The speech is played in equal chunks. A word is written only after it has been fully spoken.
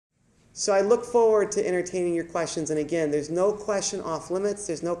So I look forward to entertaining your questions. And again, there's no question off limits.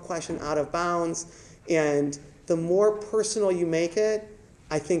 There's no question out of bounds. And the more personal you make it,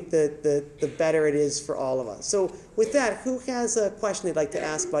 I think the better it is for all of us. So with that, who has a question they'd like to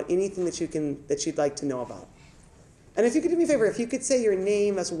ask about anything that you'd like to know about? And if you could do me a favor, if you could say your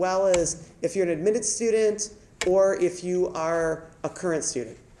name as well as if you're an admitted student or if you are a current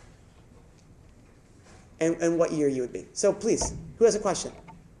student, and what year you would be. So please, who has a question?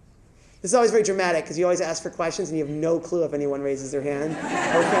 This is always very dramatic because you always ask for questions and you have no clue if anyone raises their hand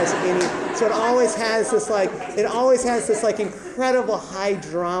or has any. So it always has this incredible high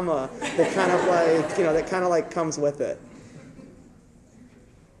drama that kind of like comes with it.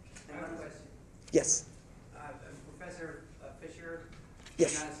 I have a question. Yes. Professor Fisher.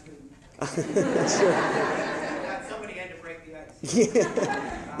 Yes. Not a student. Sure. Somebody had to break the ice.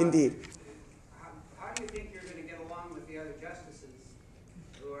 Yeah. Indeed. How do you think you're going to get along with the other justices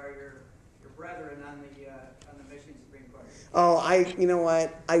who are your brethren on the Michigan Supreme Court? Oh, you know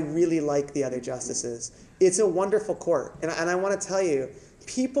what? I really like the other justices. It's a wonderful court. And I want to tell you,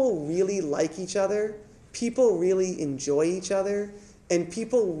 people really like each other. People really enjoy each other. And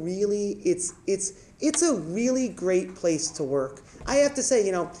people really, it's a really great place to work. I have to say,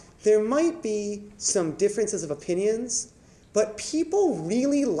 there might be some differences of opinions, but people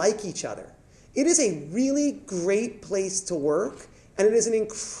really like each other. It is a really great place to work. And it is an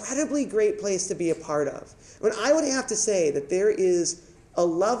incredibly great place to be a part of. I would have to say that there is a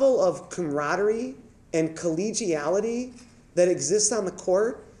level of camaraderie and collegiality that exists on the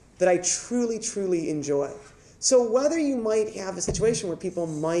court that I truly, truly enjoy. So whether you might have a situation where people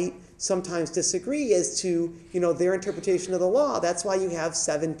might sometimes disagree as to their interpretation of the law, that's why you have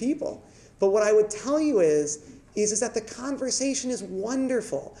 7 people. But what I would tell you is that the conversation is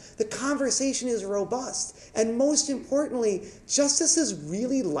wonderful. The conversation is robust. And most importantly, justices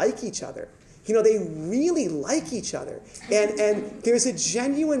really like each other. They really like each other. And there's a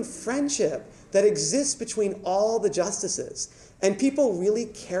genuine friendship that exists between all the justices. And people really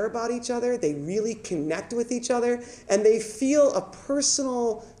care about each other. They really connect with each other. And they feel a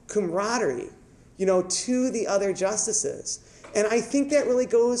personal camaraderie, to the other justices. And I think that really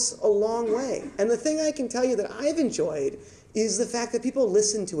goes a long way. And the thing I can tell you that I've enjoyed is the fact that people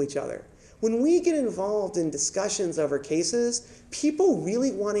listen to each other. When we get involved in discussions over cases, people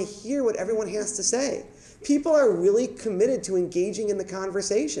really want to hear what everyone has to say. People are really committed to engaging in the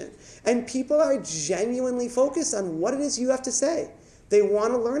conversation. And people are genuinely focused on what it is you have to say. They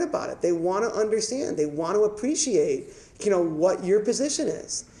want to learn about it. They want to understand. They want to appreciate, what your position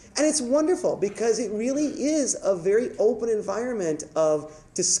is. And it's wonderful because it really is a very open environment of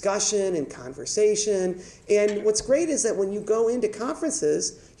discussion and conversation. And what's great is that when you go into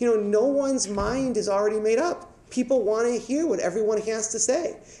conferences, no one's mind is already made up. People want to hear what everyone has to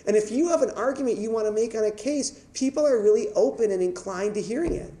say. And if you have an argument you want to make on a case, people are really open and inclined to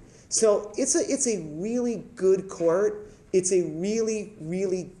hearing it. So it's a really good court. It's a really,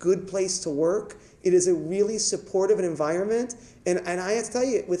 really good place to work. It is a really supportive environment. And I have to tell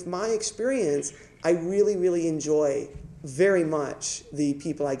you, with my experience, I really, really enjoy very much the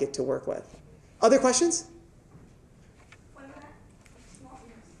people I get to work with. Other questions?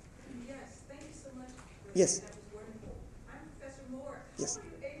 Yes, thank you so much. Yes. That was wonderful. I'm Professor Moore. Yes. How are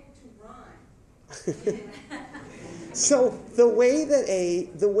you able to run? So the way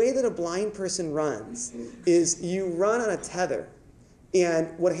that a blind person runs is you run on a tether. And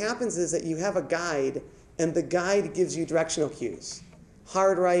what happens is that you have a guide, and the guide gives you directional cues.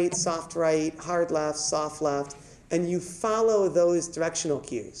 Hard right, soft right, hard left, soft left, and you follow those directional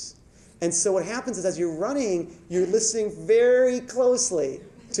cues. And so what happens is as you're running, you're listening very closely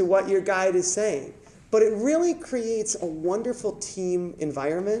to what your guide is saying. But it really creates a wonderful team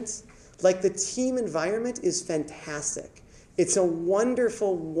environment. Like, the team environment is fantastic. It's a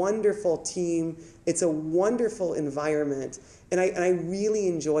wonderful, wonderful team. It's a wonderful environment. And I really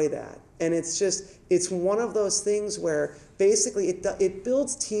enjoy that. And it's one of those things where basically it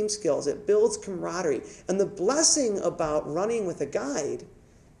builds team skills. It builds camaraderie. And the blessing about running with a guide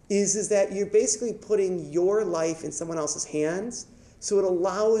is that you're basically putting your life in someone else's hands. So it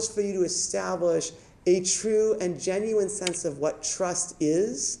allows for you to establish a true and genuine sense of what trust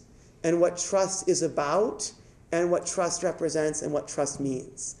is and what trust is about and what trust represents and what trust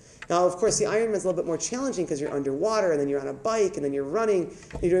means. Now, of course, the Ironman is a little bit more challenging because you're underwater and then you're on a bike and then you're running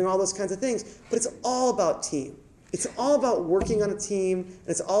and you're doing all those kinds of things. But it's all about team. It's all about working on a team, and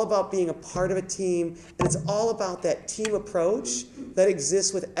it's all about being a part of a team, and it's all about that team approach that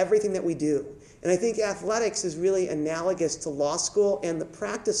exists with everything that we do. And I think athletics is really analogous to law school and the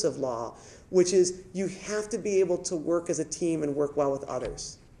practice of law, which is you have to be able to work as a team and work well with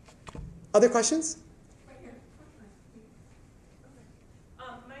others. Other questions? Right here.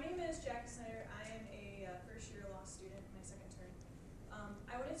 My name is Jack Snyder. I am a first-year law student, my second term.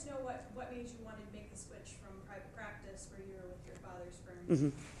 I wanted to know what made you want to make the switch from private practice, where you were with your father's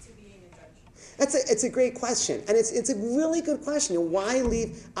firm, to being a judge. It's a great question, and it's a really good question. Why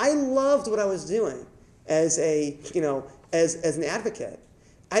leave? I loved what I was doing as as an advocate.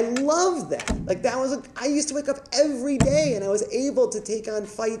 I loved that. Like I used to wake up every day, and I was able to take on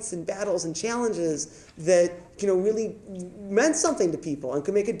fights and battles and challenges that really meant something to people and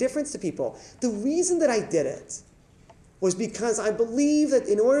could make a difference to people. The reason that I did it was because I believe that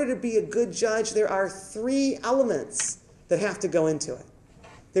in order to be a good judge, there are 3 elements that have to go into it.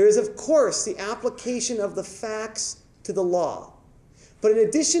 There is, of course, the application of the facts to the law. But in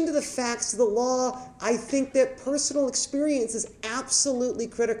addition to the facts to the law, I think that personal experience is absolutely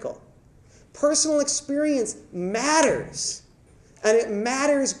critical. Personal experience matters, and it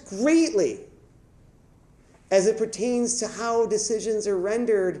matters greatly as it pertains to how decisions are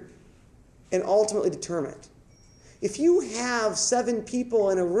rendered and ultimately determined. If you have 7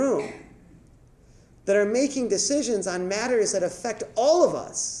 people in a room that are making decisions on matters that affect all of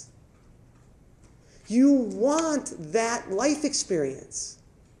us, you want that life experience.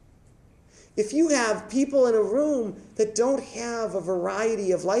 If you have people in a room that don't have a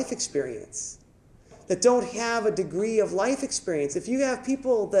variety of life experience, that don't have a degree of life experience, if you have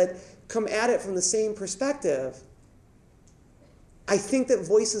people that come at it from the same perspective, I think that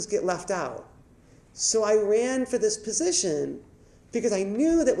voices get left out. So I ran for this position because I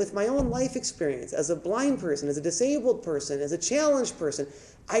knew that with my own life experience as a blind person, as a disabled person, as a challenged person,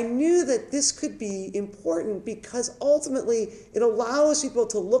 I knew that this could be important because ultimately it allows people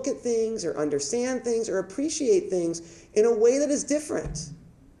to look at things or understand things or appreciate things in a way that is different.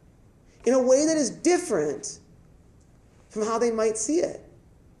 In a way that is different from how they might see it.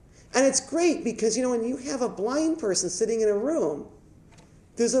 And it's great because, when you have a blind person sitting in a room,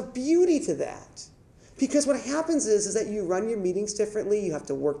 there's a beauty to that. Because what happens is that you run your meetings differently, you have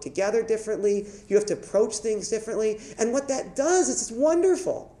to work together differently, you have to approach things differently, and what that does is it's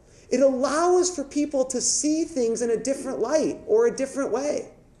wonderful. It allows for people to see things in a different light or a different way.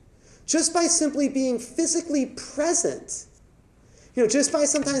 Just by simply being physically present, just by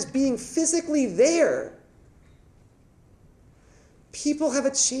sometimes being physically there, people have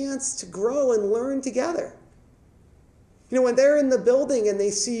a chance to grow and learn together. When they're in the building and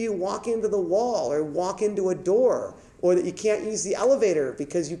they see you walk into the wall or walk into a door, or that you can't use the elevator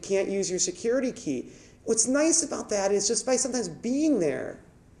because you can't use your security key, what's nice about that is just by sometimes being there,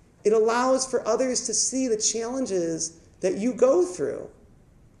 it allows for others to see the challenges that you go through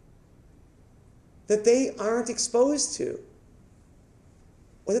that they aren't exposed to,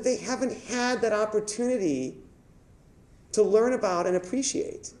 or that they haven't had that opportunity to learn about and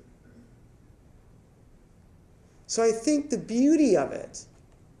appreciate. So I think the beauty of it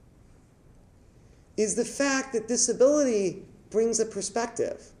is the fact that disability brings a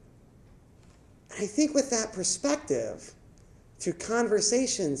perspective. And I think with that perspective, through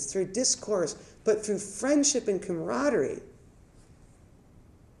conversations, through discourse, but through friendship and camaraderie,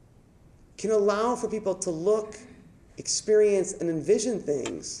 can allow for people to look, experience, and envision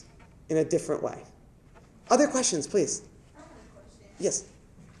things in a different way. Other questions, please? I have a question. Yes.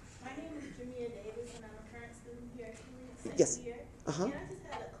 My name is Jamia Davis, and I'm a current student here at Cooley, Yes. second year. Uh-huh. And I just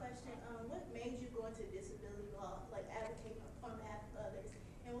had a question. What made you go into disability law, like advocating on behalf of others?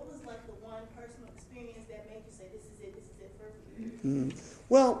 And what was like the one personal experience that made you say, this is it for me?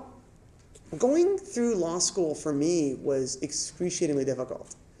 Well, going through law school for me was excruciatingly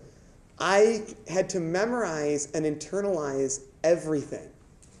difficult. I had to memorize and internalize everything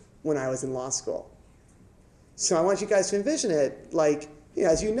when I was in law school. So I want you guys to envision it like,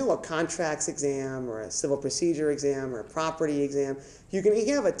 as you know, a contracts exam or a civil procedure exam or a property exam, you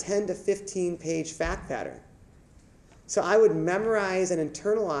have a 10 to 15 page fact pattern. So I would memorize and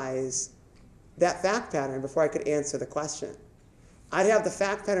internalize that fact pattern before I could answer the question. I'd have the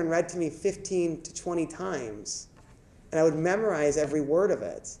fact pattern read to me 15 to 20 times, and I would memorize every word of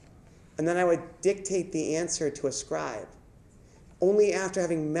it. And then I would dictate the answer to a scribe. Only after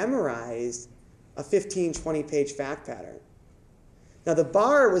having memorized a 15, 20-page fact pattern. Now, the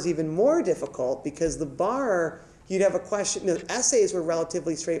bar was even more difficult because the bar, you'd have a question. The essays were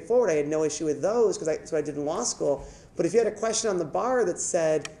relatively straightforward. I had no issue with those because that's what I did in law school. But if you had a question on the bar that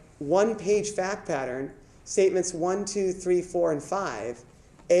said one-page fact pattern, statements 1, 2, 3, 4, and 5,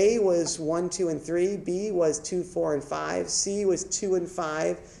 A was 1, 2, and 3, B was 2, 4, and 5, C was 2 and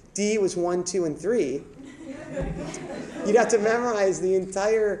 5, D was 1, 2, and 3. You'd have to memorize the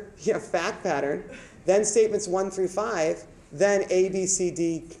entire fact pattern, then statements 1 through 5, then A, B, C,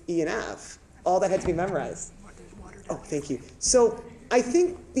 D, E, and F. All that had to be memorized. Oh, thank you. So I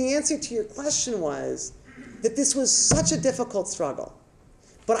think the answer to your question was that this was such a difficult struggle,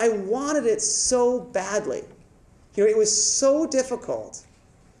 but I wanted it so badly. You know, it was so difficult,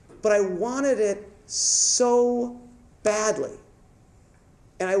 but I wanted it so badly.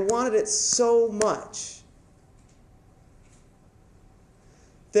 And I wanted it so much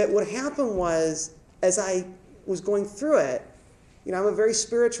that what happened was, as I was going through it, you know, I'm a very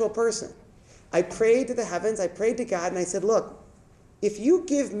spiritual person. I prayed to the heavens, I prayed to God, and I said, look, if you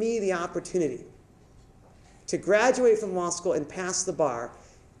give me the opportunity to graduate from law school and pass the bar,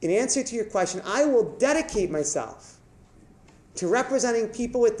 in answer to your question, I will dedicate myself to representing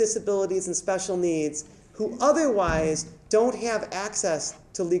people with disabilities and special needs who otherwise don't have access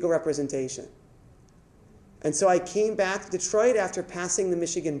to legal representation. And so I came back to Detroit after passing the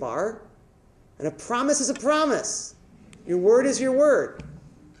Michigan bar, and a promise is a promise. Your word is your word.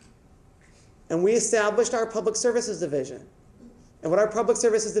 And we established our Public Services Division. And what our Public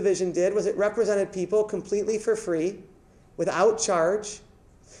Services Division did was it represented people completely for free, without charge.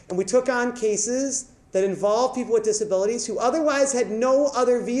 And we took on cases that involved people with disabilities who otherwise had no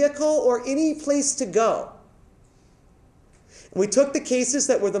other vehicle or any place to go. And we took the cases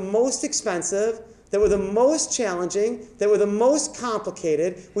that were the most expensive, that were the most challenging, that were the most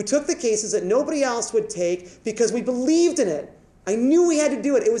complicated. We took the cases that nobody else would take because we believed in it. I knew we had to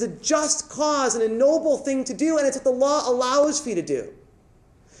do it. It was a just cause and a noble thing to do, and it's what the law allows for you to do.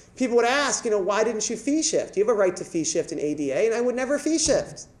 People would ask, you know, why didn't you fee shift? You have a right to fee shift in ADA, and I would never fee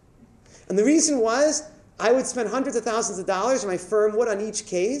shift. And the reason was, I would spend hundreds of thousands of dollars, and my firm would, on each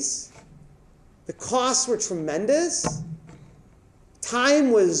case. The costs were tremendous.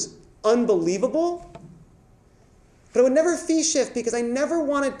 Time was unbelievable. But I would never fee shift because I never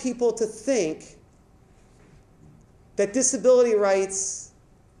wanted people to think that disability rights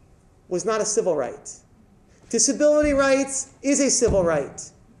was not a civil right. Disability rights is a civil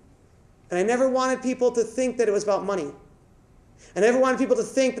right. And I never wanted people to think that it was about money. I never wanted people to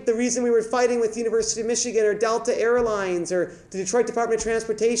think that the reason we were fighting with the University of Michigan or Delta Airlines or the Detroit Department of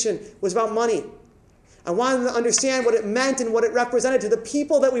Transportation was about money. I wanted them to understand what it meant and what it represented to the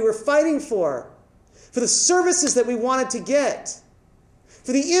people that we were fighting for the services that we wanted to get,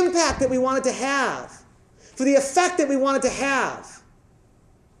 for the impact that we wanted to have, for the effect that we wanted to have.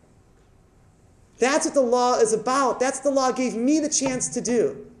 That's what the law is about. That's what the law gave me the chance to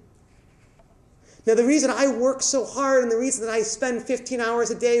do. Now, the reason I work so hard and the reason that I spend 15 hours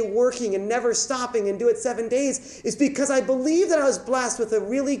a day working and never stopping and do it 7 days is because I believe that I was blessed with a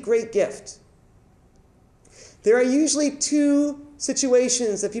really great gift. There are usually two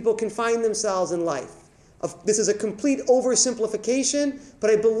situations that people can find themselves in life. This is a complete oversimplification,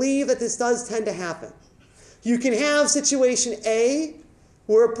 but I believe that this does tend to happen. You can have situation A,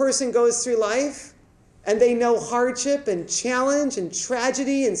 where a person goes through life and they know hardship and challenge and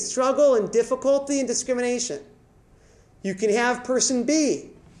tragedy and struggle and difficulty and discrimination. You can have person B,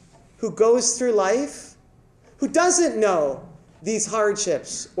 who goes through life, who doesn't know these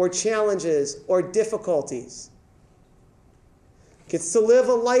hardships or challenges or difficulties. Gets to live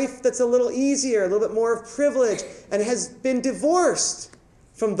a life that's a little easier, a little bit more of privilege, and has been divorced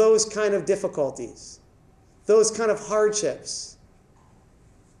from those kind of difficulties, those kind of hardships,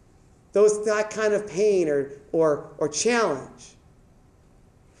 that kind of pain or challenge.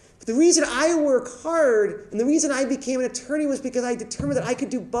 But the reason I work hard and the reason I became an attorney was because I determined that I could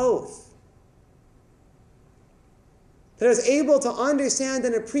do both. That I was able to understand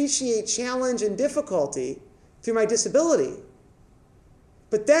and appreciate challenge and difficulty through my disability.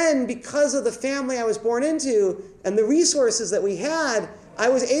 But then, because of the family I was born into and the resources that we had, I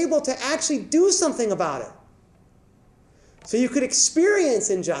was able to actually do something about it. So you could experience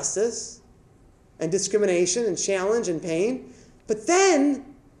injustice and discrimination and challenge and pain, but then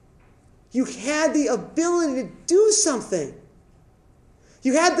you had the ability to do something.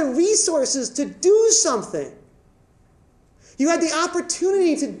 You had the resources to do something. You had the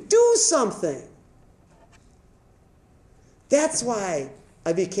opportunity to do something. That's why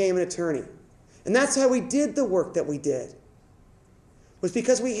I became an attorney. And that's how we did the work that we did. Was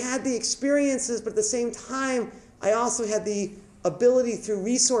because we had the experiences, but at the same time, I also had the ability through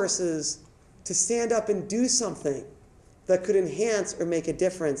resources to stand up and do something that could enhance or make a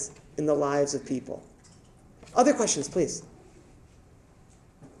difference in the lives of people. Other questions, please.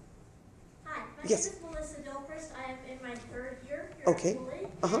 Hi, my Yes. name is Melissa Gilchrist. I am in my third year here Okay. at Cooley.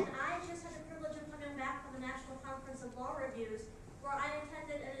 Uh-huh. And I just had the privilege of coming back from the National Conference of Law Reviews, where I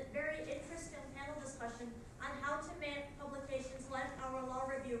attended a very interesting panel discussion on how to make publications like our law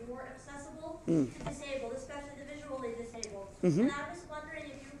review more accessible to disabled, especially the visually disabled. And I was wondering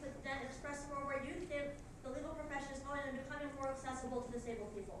if you could then express more where you think the legal profession is going and becoming more accessible to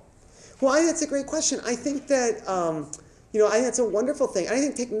disabled people. Well, I think that's a great question. I think that, I think that's a wonderful thing. I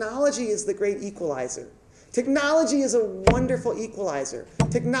think technology is the great equalizer. Technology is a wonderful equalizer.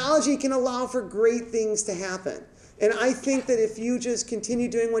 Technology can allow for great things to happen. And I think that if you just continue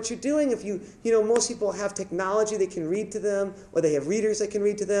doing what you're doing, if most people have technology that can read to them, or they have readers that can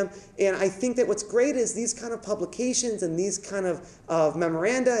read to them. And I think that what's great is these kind of publications and these kind of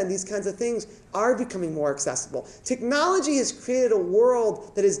memoranda and these kinds of things are becoming more accessible. Technology has created a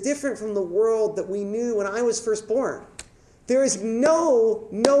world that is different from the world that we knew when I was first born. There is no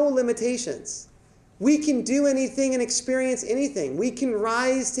limitations. We can do anything and experience anything. We can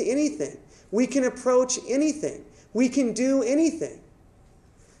rise to anything. We can approach anything. We can do anything.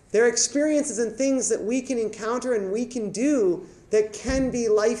 There are experiences and things that we can encounter and we can do that can be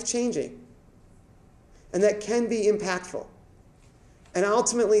life-changing and that can be impactful. And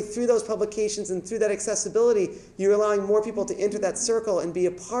ultimately, through those publications and through that accessibility, you're allowing more people to enter that circle and be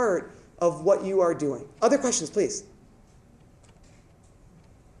a part of what you are doing. Other questions, please?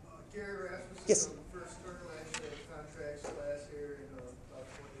 Gary Rasmussen. Yes. First term, actually, contracts class here in about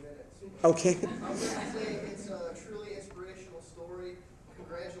 20 minutes. Okay. I was going to say it's a truly inspirational story.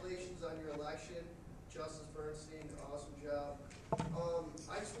 Congratulations on your election, Justice Bernstein. Awesome job.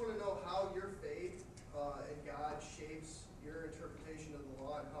 I just want to know how your faith in God shapes your interpretation of the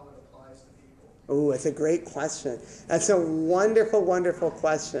law and how it applies to people. Oh, that's a great question. That's a wonderful, wonderful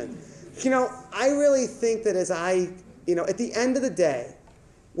question. I really think that at the end of the day,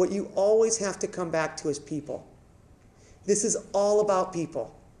 what you always have to come back to is people. This is all about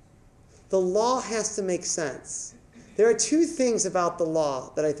people. The law has to make sense. There are two things about the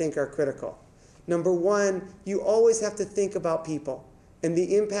law that I think are critical. Number one, you always have to think about people and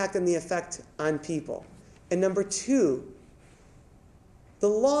the impact and the effect on people. And number two, the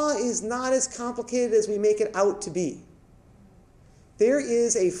law is not as complicated as we make it out to be. There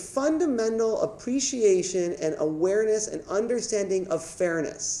is a fundamental appreciation and awareness and understanding of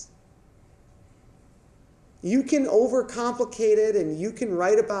fairness. You can overcomplicate it and you can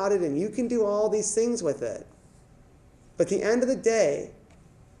write about it and you can do all these things with it. But at the end of the day,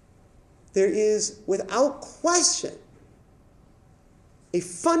 there is, without question, a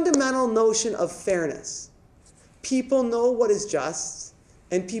fundamental notion of fairness. People know what is just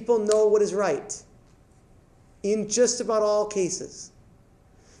and people know what is right in just about all cases.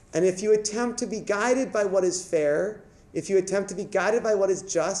 And if you attempt to be guided by what is fair, if you attempt to be guided by what is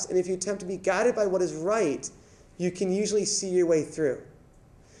just, and if you attempt to be guided by what is right, you can usually see your way through.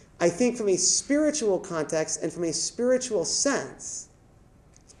 I think from a spiritual context and from a spiritual sense,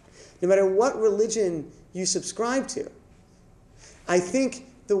 no matter what religion you subscribe to, I think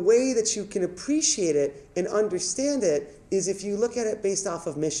the way that you can appreciate it and understand it is if you look at it based off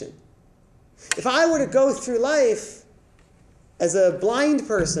of mission. If I were to go through life as a blind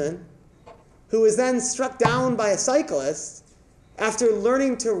person who was then struck down by a cyclist after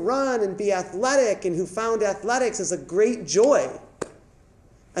learning to run and be athletic, and who found athletics as a great joy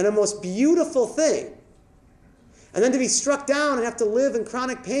and a most beautiful thing, and then to be struck down and have to live in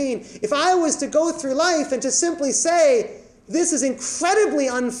chronic pain, if I was to go through life and just simply say, this is incredibly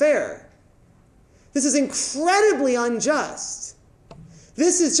unfair, this is incredibly unjust,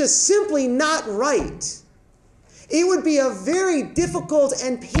 this is just simply not right, it would be a very difficult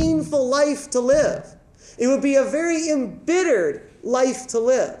and painful life to live. It would be a very embittered life to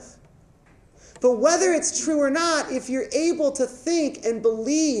live. But whether it's true or not, if you're able to think and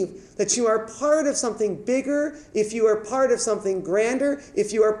believe that you are part of something bigger, if you are part of something grander,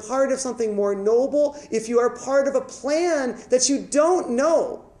 if you are part of something more noble, if you are part of a plan that you don't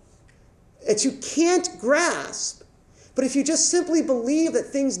know, that you can't grasp, but if you just simply believe that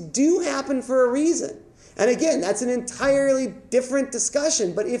things do happen for a reason, and again, that's an entirely different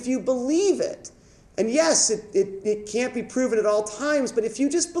discussion, but if you believe it, and yes, it can't be proven at all times, but if you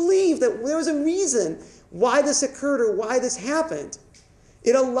just believe that there was a reason why this occurred or why this happened,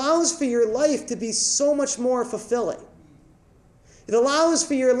 it allows for your life to be so much more fulfilling. It allows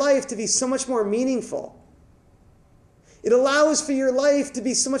for your life to be so much more meaningful. It allows for your life to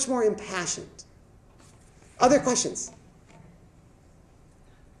be so much more impassioned. Other questions?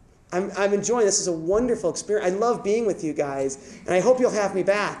 I'm enjoying this. This is a wonderful experience. I love being with you guys, and I hope you'll have me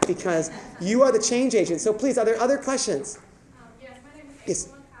back because you are the change agent. So please, are there other questions? Yes, my name is Yes.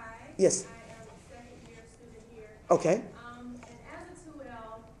 April Mackay. Yes. I am a second-year student here. Okay. And as a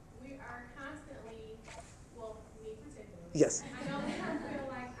 2L, we are constantly, well, me particularly. Yes. I know that I feel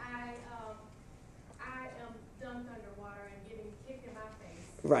like I am dumped underwater and getting kicked in my face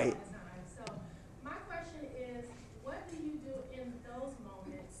Right. all the time. So my question is, what do you do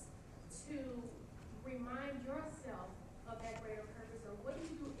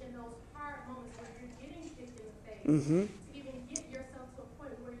to even get yourself to a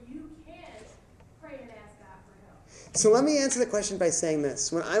point where you can pray and ask God for help? So let me answer the question by saying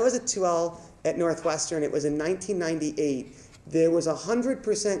this. When I was at 2L at Northwestern, it was in 1998, there was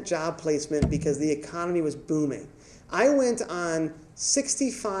 100% job placement because the economy was booming. I went on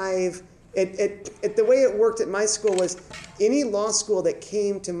 65, the way it worked at my school was any law school that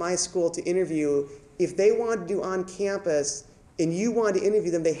came to my school to interview, if they wanted to do on campus and you wanted to interview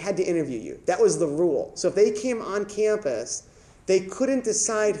them, they had to interview you. That was the rule. So if they came on campus, they couldn't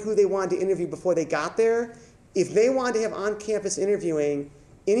decide who they wanted to interview before they got there. If they wanted to have on-campus interviewing,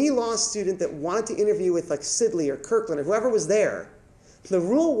 any law student that wanted to interview with like Sidley or Kirkland or whoever was there, the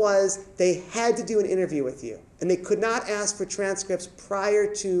rule was they had to do an interview with you. And they could not ask for transcripts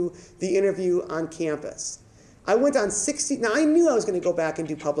prior to the interview on campus. I went on 60, now I knew I was going to go back and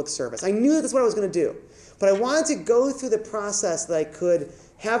do public service. I knew that's what I was going to do. But I wanted to go through the process that I could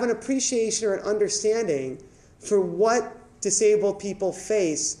have an appreciation or an understanding for what disabled people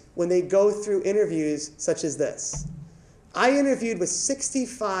face when they go through interviews such as this. I interviewed with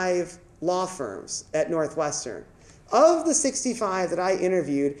 65 law firms at Northwestern. Of the 65 that I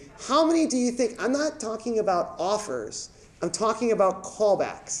interviewed, how many do you think, I'm not talking about offers, I'm talking about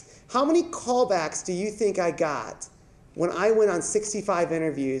callbacks. How many callbacks do you think I got when I went on 65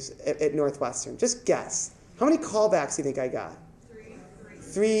 interviews at Northwestern? Just guess. How many callbacks do you think I got?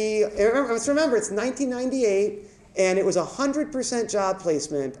 Three. Remember, it's 1998, and it was 100% job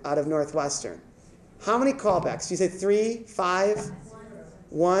placement out of Northwestern. How many callbacks? Do you say 3, 5,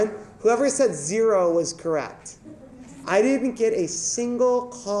 1? Whoever said 0 was correct. I didn't get a single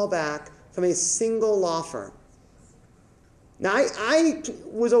callback from a single law firm. Now, I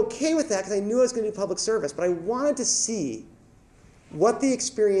was okay with that because I knew I was going to do public service, but I wanted to see what the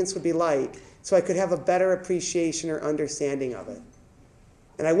experience would be like so I could have a better appreciation or understanding of it.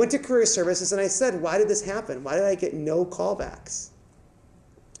 And I went to career services and I said, why did this happen? Why did I get no callbacks?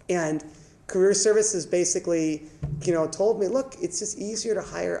 And career services basically, told me, look, it's just easier to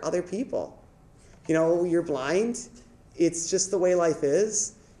hire other people. You're blind. It's just the way life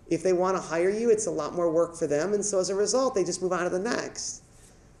is. If they want to hire you, it's a lot more work for them. And so as a result, they just move on to the next.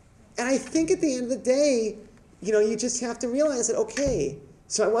 And I think at the end of the day, you just have to realize that, okay,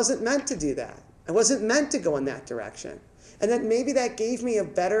 so I wasn't meant to do that. I wasn't meant to go in that direction. And that maybe that gave me a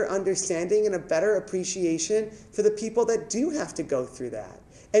better understanding and a better appreciation for the people that do have to go through that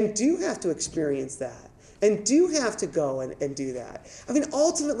and do have to experience that and do have to go and do that. I mean,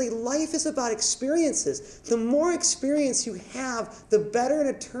 ultimately, life is about experiences. The more experience you have, the better an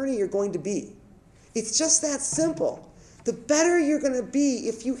attorney you're going to be. It's just that simple. The better you're going to be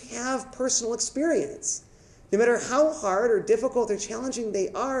if you have personal experience. No matter how hard or difficult or challenging they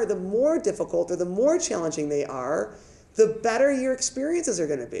are, the more difficult or the more challenging they are, the better your experiences are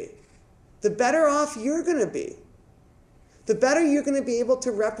going to be. The better off you're going to be. The better you're going to be able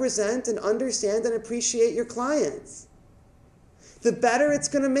to represent and understand and appreciate your clients. The better it's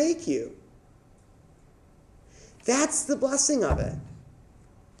going to make you. That's the blessing of it.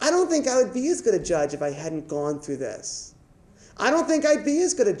 I don't think I would be as good a judge if I hadn't gone through this. I don't think I'd be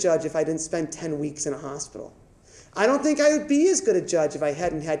as good a judge if I didn't spend 10 weeks in a hospital. I don't think I would be as good a judge if I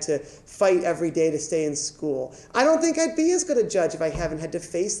hadn't had to fight every day to stay in school. I don't think I'd be as good a judge if I haven't had to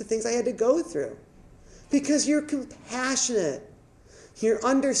face the things I had to go through. Because you're compassionate, you're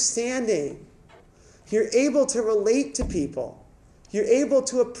understanding, you're able to relate to people, you're able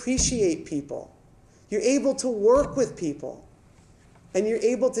to appreciate people, you're able to work with people, and you're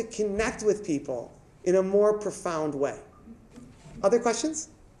able to connect with people in a more profound way. Other questions?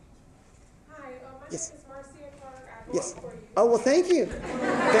 Hi, my Yes. name is Marcia Clark. I Yes. voted for you. Oh, well, thank you.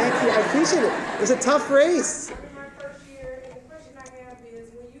 Thank you. I appreciate it. It was a tough race. I'm in my first year, and the question I have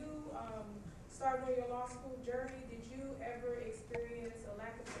is, when you started on your law school journey, did you ever experience a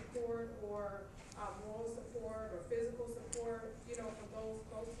lack of support or moral support or physical support, from those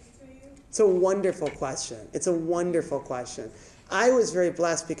closest to you? It's a wonderful question. It's a wonderful question. I was very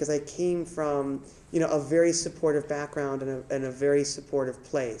blessed because I came from, a very supportive background and a very supportive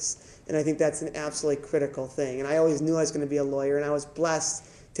place. And I think that's an absolutely critical thing. And I always knew I was going to be a lawyer, and I was blessed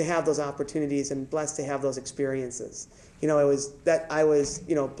to have those opportunities and blessed to have those experiences. I was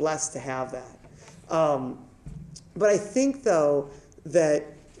blessed to have that. But I think, though, that,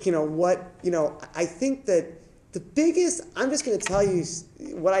 I think that the biggest, I'm just going to tell you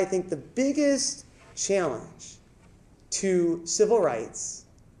what I think the biggest challenge to civil rights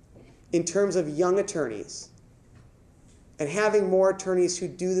in terms of young attorneys and having more attorneys who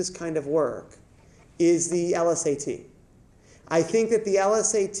do this kind of work is the LSAT. I think that the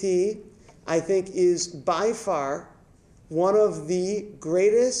LSAT, is by far one of the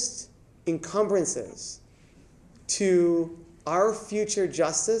greatest encumbrances to our future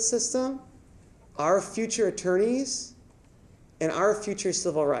justice system, our future attorneys, and our future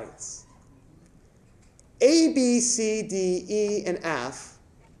civil rights. A, B, C, D, E, and F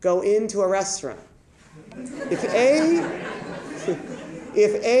go into a restaurant. If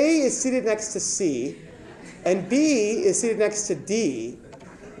A is seated next to C, and B is seated next to D,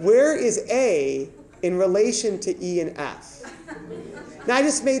 where is A in relation to E and F? Now, I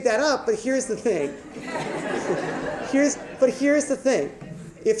just made that up, but here's the thing. Here's the thing.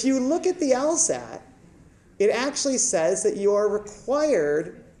 If you look at the LSAT, it actually says that you are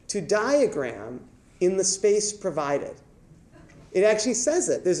required to diagram in the space provided. It actually says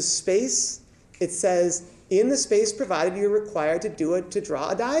it. There's a space. It says, in the space provided, you're required to draw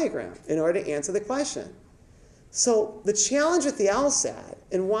a diagram in order to answer the question. So the challenge with the LSAT,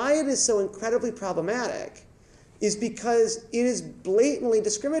 and why it is so incredibly problematic, is because it is blatantly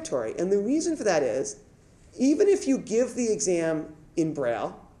discriminatory. And the reason for that is, even if you give the exam in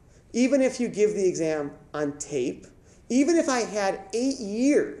Braille, even if you give the exam on tape, even if I had 8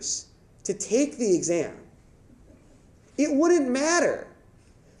 years to take the exam, it wouldn't matter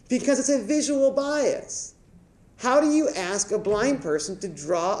because it's a visual bias. How do you ask a blind person to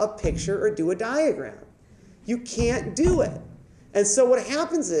draw a picture or do a diagram? You can't do it. And so what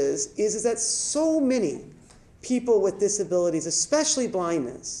happens is that so many people with disabilities, especially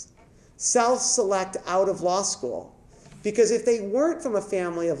blindness, self-select out of law school. Because if they weren't from a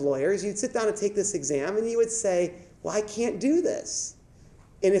family of lawyers, you'd sit down and take this exam and you would say, well, I can't do this.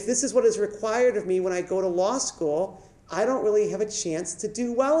 And if this is what is required of me when I go to law school, I don't really have a chance to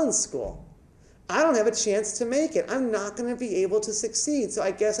do well in school. I don't have a chance to make it. I'm not going to be able to succeed, so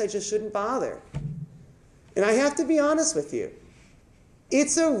I guess I just shouldn't bother. And I have to be honest with you.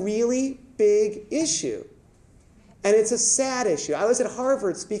 It's a really big issue. And it's a sad issue. I was at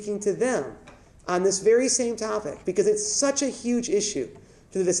Harvard speaking to them on this very same topic because it's such a huge issue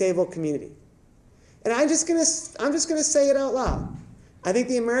to the disabled community. And I'm just gonna say it out loud. I think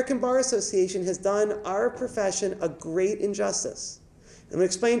the American Bar Association has done our profession a great injustice. I'm going to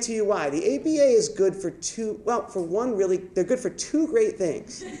explain to you why. The ABA is good for they're good for two great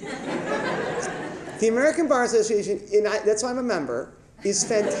things. The American Bar Association, and that's why I'm a member, is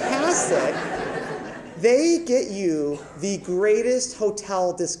fantastic. They get you the greatest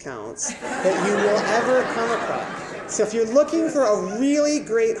hotel discounts that you will ever come across. So if you're looking for a really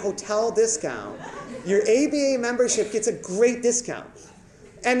great hotel discount, your ABA membership gets a great discount.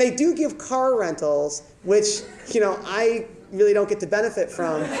 And they do give car rentals, which, I really don't get to benefit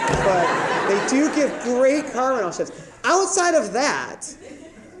from, but they do give great car rental ships. Outside of that,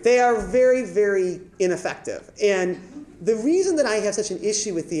 they are very, very ineffective. And the reason that I have such an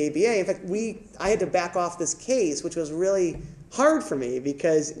issue with the ABA, in fact, I had to back off this case, which was really hard for me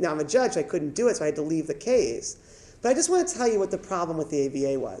because now I'm a judge, I couldn't do it, so I had to leave the case. But I just want to tell you what the problem with the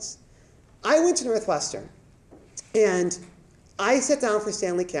ABA was. I went to Northwestern, and I sat down for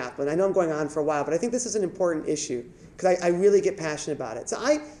Stanley Kaplan. I know I'm going on for a while, but I think this is an important issue because I really get passionate about it. So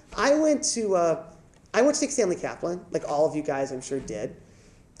I went to take Stanley Kaplan, like all of you guys I'm sure did,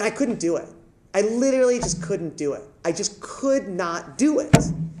 and I couldn't do it. I literally just couldn't do it. I just could not do it.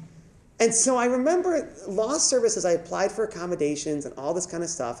 And so I remember law services, I applied for accommodations and all this kind of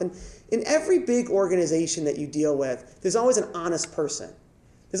stuff. And in every big organization that you deal with, there's always an honest person.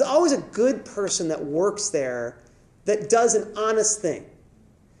 There's always a good person that works there that does an honest thing.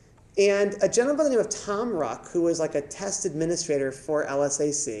 And a gentleman by the name of Tom Ruck, who was like a test administrator for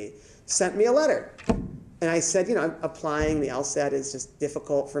LSAC, sent me a letter. And I said, I'm applying, the LSAT is just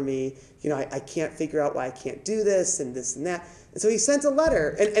difficult for me. I can't figure out why I can't do this and that. And so he sent a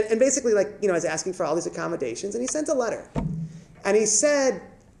letter, and basically I was asking for all these accommodations, and he sent a letter. And he said,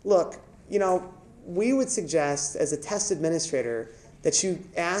 look, we would suggest as a test administrator that you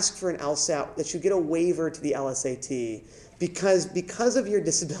ask for an LSAT, that you get a waiver to the LSAT, because of your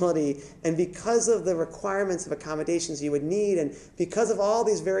disability and because of the requirements of accommodations you would need and because of all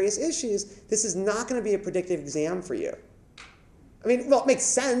these various issues, this is not going to be a predictive exam for you. I mean, well, it makes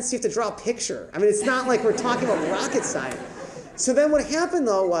sense. You have to draw a picture. I mean, it's not like we're talking about rocket science. So then what happened,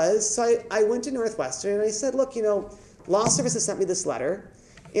 though, was I went to Northwestern and I said, look, law services sent me this letter,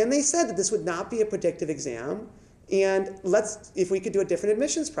 and they said that this would not be a predictive exam, and if we could do a different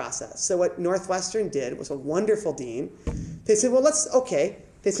admissions process. So what Northwestern did was a wonderful dean. They said, well, They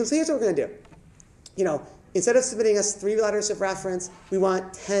said, so here's what we're going to do. Instead of submitting us 3 letters of reference, we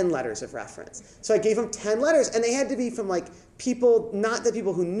want 10 letters of reference. So I gave them 10 letters, and they had to be from people, not the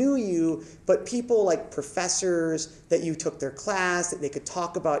people who knew you, but people like professors that you took their class, that they could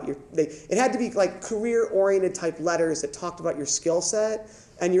talk about it had to be like career-oriented type letters that talked about your skill set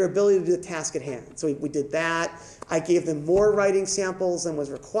and your ability to do the task at hand. So we did that. I gave them more writing samples than was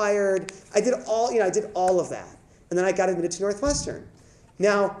required. I did all of that. And then I got admitted to Northwestern.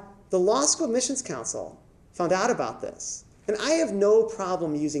 Now, the Law School Admissions Council found out about this. And I have no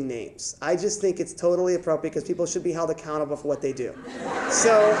problem using names. I just think it's totally appropriate because people should be held accountable for what they do.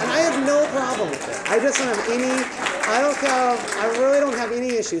 So, and I have no problem with it. I just don't have I really don't have any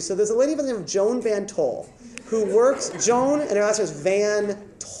issues. So there's a lady by the name of Joan Van Tol who works, Joan, and her last name is Van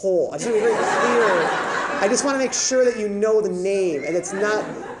Tol. I just want to be very clear. I just want to make sure that you know the name, and it's not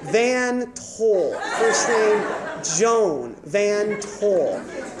Van Tol. First name, Joan Van Tol.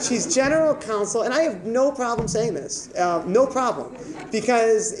 She's general counsel, and I have no problem saying this, no problem,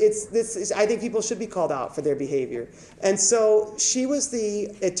 because I think people should be called out for their behavior. And so she was the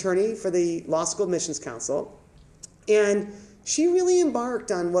attorney for the Law School Admissions Council, and she really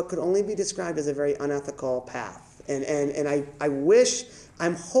embarked on what could only be described as a very unethical path. And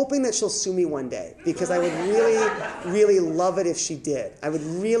I'm hoping that she'll sue me one day, because I would really, really love it if she did. I would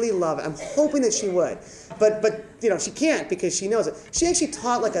really love it. I'm hoping that she would. But she can't, because she knows it. She actually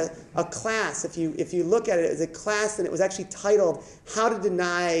taught like a class, if you look at it, as a class, and it was actually titled How to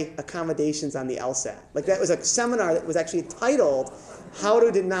Deny Accommodations on the LSAT. Like that was a seminar that was actually titled How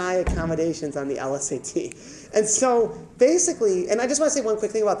to Deny Accommodations on the LSAT. And so basically, and I just want to say one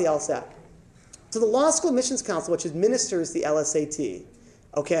quick thing about the LSAT. So the Law School Admissions Council, which administers the LSAT,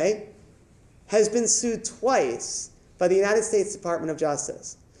 okay, has been sued twice by the United States Department of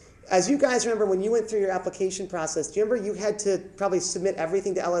Justice. As you guys remember, when you went through your application process, do you remember you had to probably submit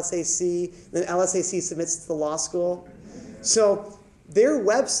everything to LSAC, then LSAC submits to the law school? So their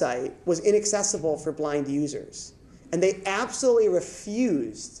website was inaccessible for blind users, and they absolutely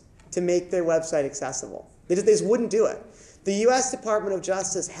refused to make their website accessible. They just wouldn't do it. The US Department of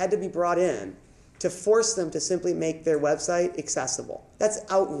Justice had to be brought in to force them to simply make their website accessible. That's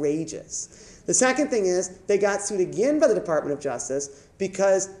outrageous. The second thing is they got sued again by the Department of Justice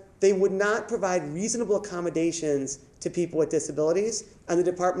because they would not provide reasonable accommodations to people with disabilities, and the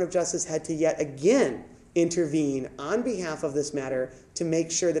Department of Justice had to yet again intervene on behalf of this matter to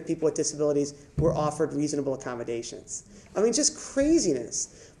make sure that people with disabilities were offered reasonable accommodations. I mean, just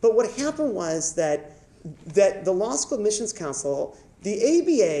craziness. But what happened was that the Law School Admissions Council, the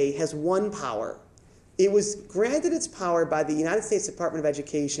ABA has one power. It was granted its power by the United States Department of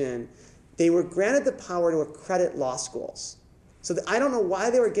Education. They were granted the power to accredit law schools. So I don't know why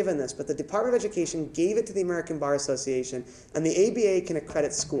they were given this, but the Department of Education gave it to the American Bar Association, and the ABA can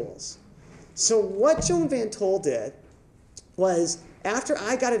accredit schools. So what Joan Van Tol did was, after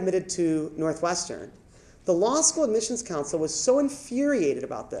I got admitted to Northwestern, the Law School Admissions Council was so infuriated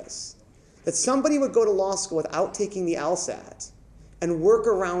about this that somebody would go to law school without taking the LSAT and work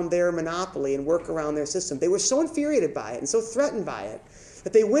around their monopoly and work around their system. They were so infuriated by it and so threatened by it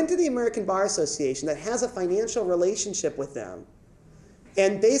that they went to the American Bar Association that has a financial relationship with them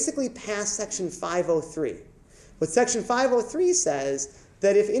and basically passed Section 503. What Section 503 says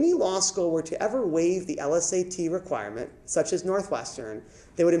that if any law school were to ever waive the LSAT requirement, such as Northwestern,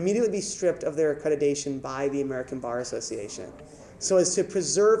 they would immediately be stripped of their accreditation by the American Bar Association, so as to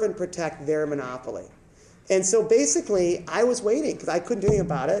preserve and protect their monopoly. And so basically, I was waiting because I couldn't do anything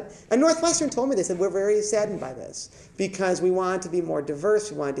about it. And Northwestern told me, they said, we're very saddened by this because we wanted to be more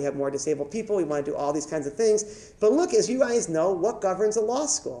diverse, we wanted to have more disabled people, we wanted to do all these kinds of things. But look, as you guys know, what governs a law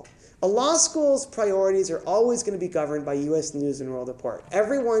school? A law school's priorities are always going to be governed by U.S. News and World Report.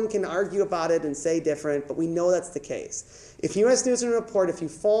 Everyone can argue about it and say different, but we know that's the case. If U.S. News and World Report, if you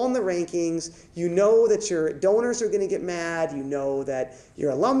fall in the rankings, you know that your donors are going to get mad, you know that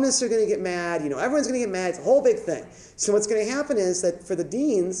your alumnus are going to get mad, you know everyone's going to get mad, it's a whole big thing. So what's going to happen is that for the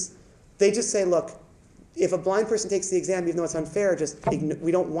deans, they just say, look, if a blind person takes the exam, even though it's unfair,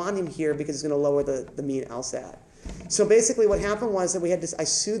 we don't want him here because it's going to lower the mean LSAT. So basically what happened was that I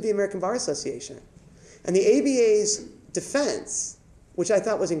sued the American Bar Association. And the ABA's defense, which I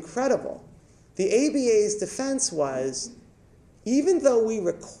thought was incredible, the ABA's defense was, even though we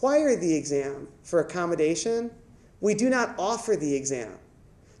require the exam for accommodation, we do not offer the exam.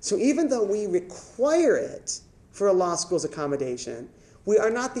 So even though we require it for a law school's accommodation, we are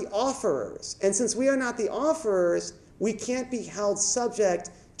not the offerers. And since we are not the offerers, we can't be held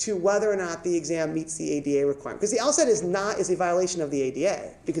subject to whether or not the exam meets the ADA requirement. Because the LSAT is a violation of the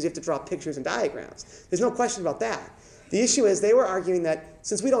ADA, because you have to draw pictures and diagrams. There's no question about that. The issue is they were arguing that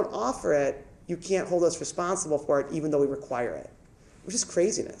since we don't offer it, you can't hold us responsible for it even though we require it. which is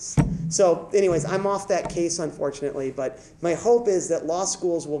craziness. So anyways, I'm off that case, unfortunately, but my hope is that law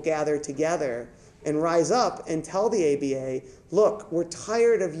schools will gather together and rise up and tell the ABA, look, we're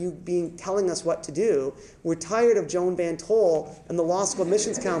tired of you telling us what to do. We're tired of Joan Van Tol and the Law School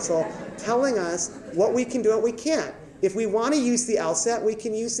Admissions Council telling us what we can do and what we can't. If we want to use the LSAT, we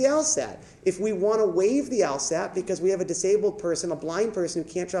can use the LSAT. If we want to waive the LSAT because we have a disabled person, a blind person who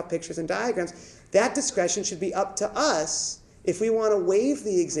can't draw pictures and diagrams, that discretion should be up to us if we want to waive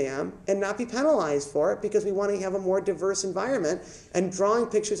the exam and not be penalized for it because we want to have a more diverse environment, and drawing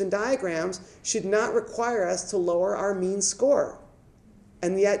pictures and diagrams should not require us to lower our mean score.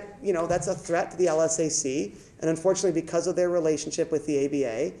 And yet, that's a threat to the LSAC, and unfortunately because of their relationship with the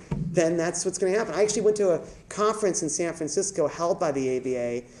ABA, then that's what's going to happen. I actually went to a conference in San Francisco held by the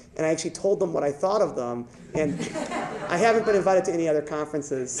ABA, and I actually told them what I thought of them, and I haven't been invited to any other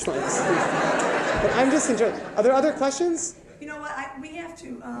conferences. But I'm just enjoying. Are there other questions? You know what? We have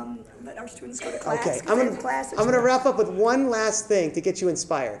to let our students go to class. Okay, I'm going to wrap up with one last thing to get you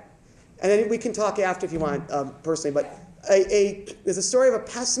inspired. And then we can talk after if you want, personally. But there's a story of a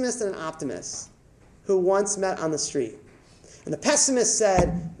pessimist and an optimist who once met on the street. And the pessimist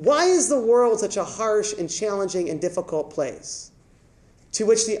said, "Why is the world such a harsh and challenging and difficult place?" To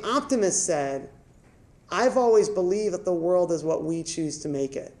which the optimist said, "I've always believed that the world is what we choose to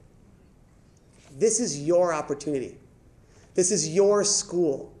make it." This is your opportunity. This is your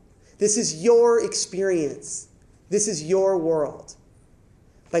school. This is your experience. This is your world.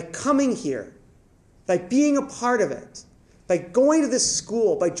 By coming here, by being a part of it, by going to this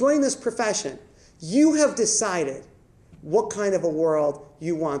school, by joining this profession, you have decided what kind of a world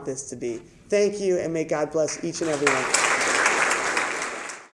you want this to be. Thank you, and may God bless each and every one.